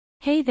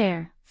Hey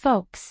there,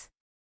 folks.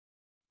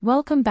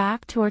 Welcome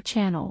back to our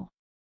channel.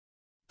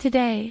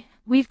 Today,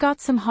 we've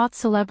got some hot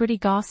celebrity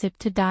gossip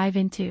to dive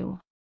into.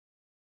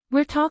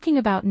 We're talking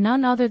about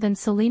none other than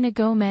Selena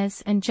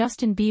Gomez and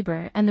Justin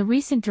Bieber and the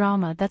recent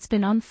drama that's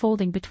been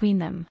unfolding between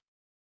them.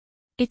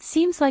 It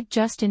seems like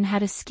Justin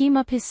had a scheme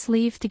up his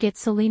sleeve to get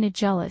Selena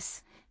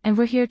jealous, and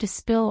we're here to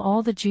spill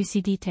all the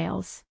juicy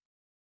details.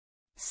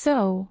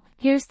 So,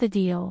 here's the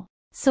deal.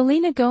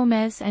 Selena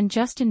Gomez and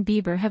Justin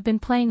Bieber have been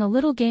playing a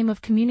little game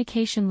of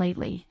communication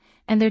lately,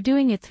 and they're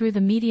doing it through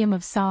the medium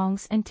of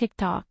songs and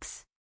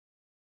TikToks.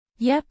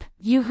 Yep,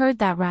 you heard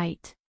that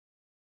right.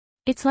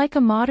 It's like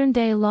a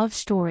modern-day love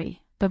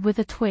story, but with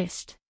a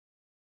twist.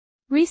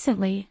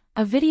 Recently,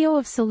 a video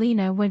of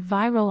Selena went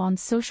viral on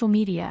social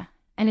media,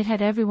 and it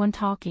had everyone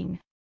talking.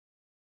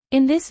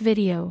 In this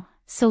video,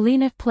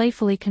 Selena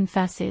playfully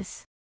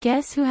confesses,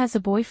 "Guess who has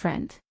a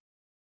boyfriend?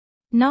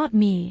 Not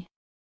me.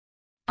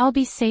 I'll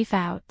be safe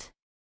out."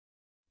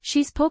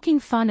 She's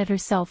poking fun at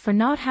herself for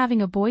not having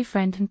a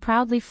boyfriend and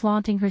proudly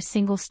flaunting her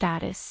single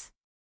status.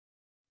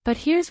 But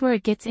here's where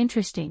it gets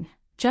interesting,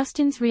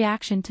 Justin's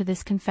reaction to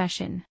this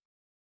confession.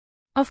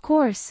 Of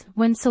course,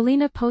 when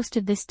Selena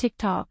posted this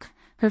TikTok,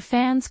 her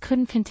fans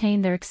couldn't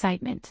contain their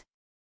excitement.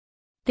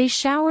 They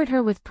showered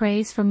her with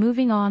praise for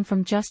moving on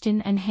from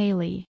Justin and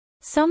Hailey.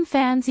 Some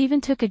fans even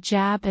took a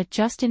jab at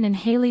Justin and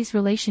Hailey's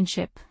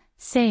relationship,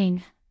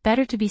 saying,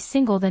 "Better to be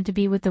single than to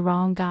be with the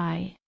wrong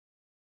guy."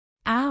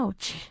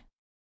 Ouch.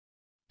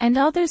 And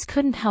others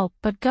couldn't help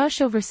but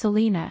gush over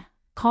Selena,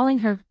 calling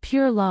her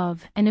pure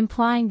love and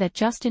implying that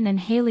Justin and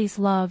Hailey's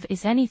love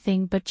is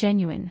anything but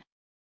genuine.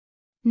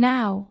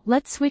 Now,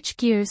 let's switch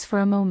gears for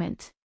a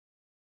moment.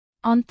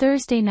 On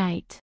Thursday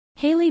night,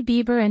 Hailey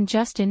Bieber and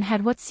Justin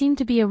had what seemed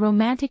to be a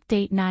romantic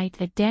date night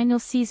at Daniel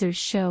Caesar's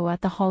show at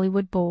the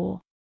Hollywood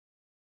Bowl.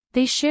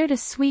 They shared a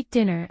sweet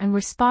dinner and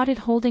were spotted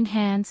holding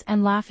hands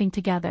and laughing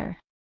together.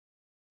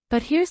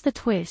 But here's the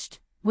twist.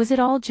 Was it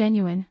all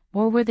genuine,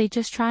 or were they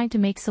just trying to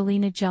make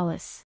Selena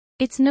jealous?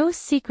 It's no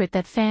secret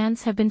that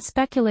fans have been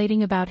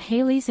speculating about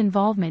Hailey's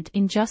involvement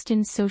in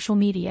Justin's social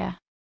media.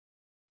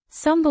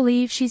 Some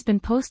believe she's been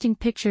posting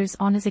pictures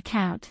on his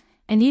account,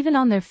 and even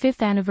on their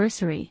 5th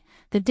anniversary,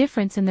 the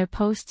difference in their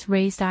posts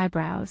raised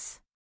eyebrows.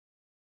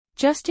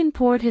 Justin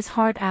poured his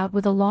heart out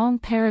with a long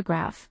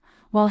paragraph,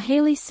 while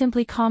Hailey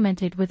simply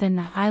commented with an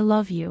 "I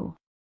love you."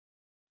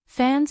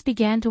 Fans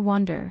began to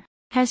wonder,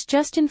 has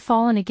Justin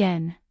fallen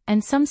again?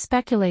 And some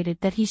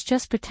speculated that he's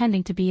just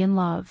pretending to be in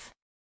love.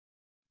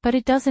 But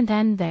it doesn't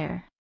end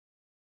there.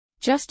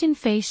 Justin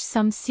faced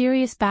some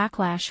serious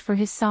backlash for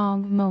his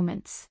song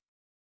 "Moments."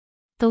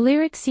 The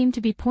lyrics seem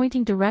to be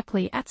pointing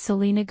directly at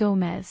Selena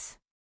Gomez.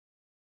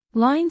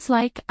 Lines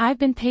like, "I've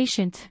been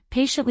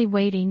patiently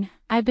waiting,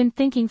 I've been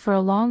thinking for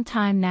a long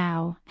time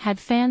now," had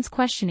fans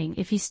questioning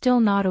if he's still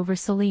not over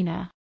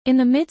Selena. In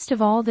the midst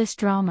of all this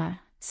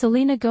drama,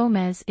 Selena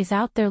Gomez is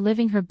out there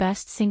living her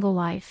best single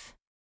life.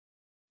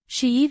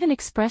 She even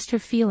expressed her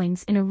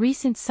feelings in a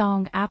recent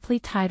song aptly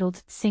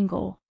titled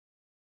 "Single."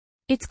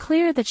 It's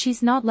clear that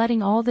she's not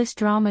letting all this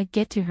drama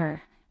get to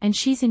her, and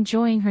she's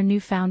enjoying her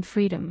newfound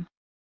freedom.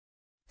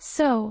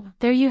 So,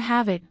 there you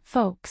have it,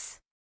 folks.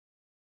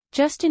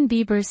 Justin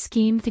Bieber's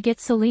scheme to get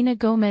Selena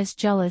Gomez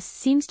jealous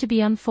seems to be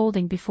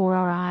unfolding before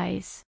our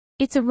eyes.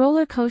 It's a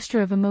roller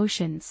coaster of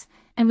emotions,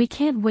 and we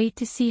can't wait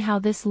to see how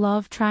this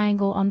love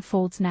triangle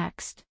unfolds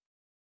next.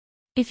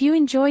 If you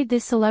enjoyed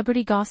this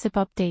celebrity gossip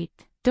update,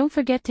 don't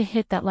forget to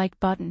hit that like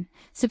button,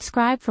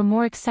 subscribe for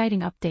more exciting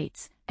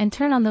updates, and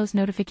turn on those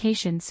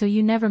notifications so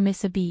you never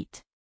miss a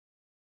beat.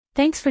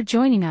 Thanks for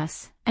joining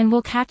us, and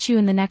we'll catch you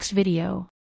in the next video.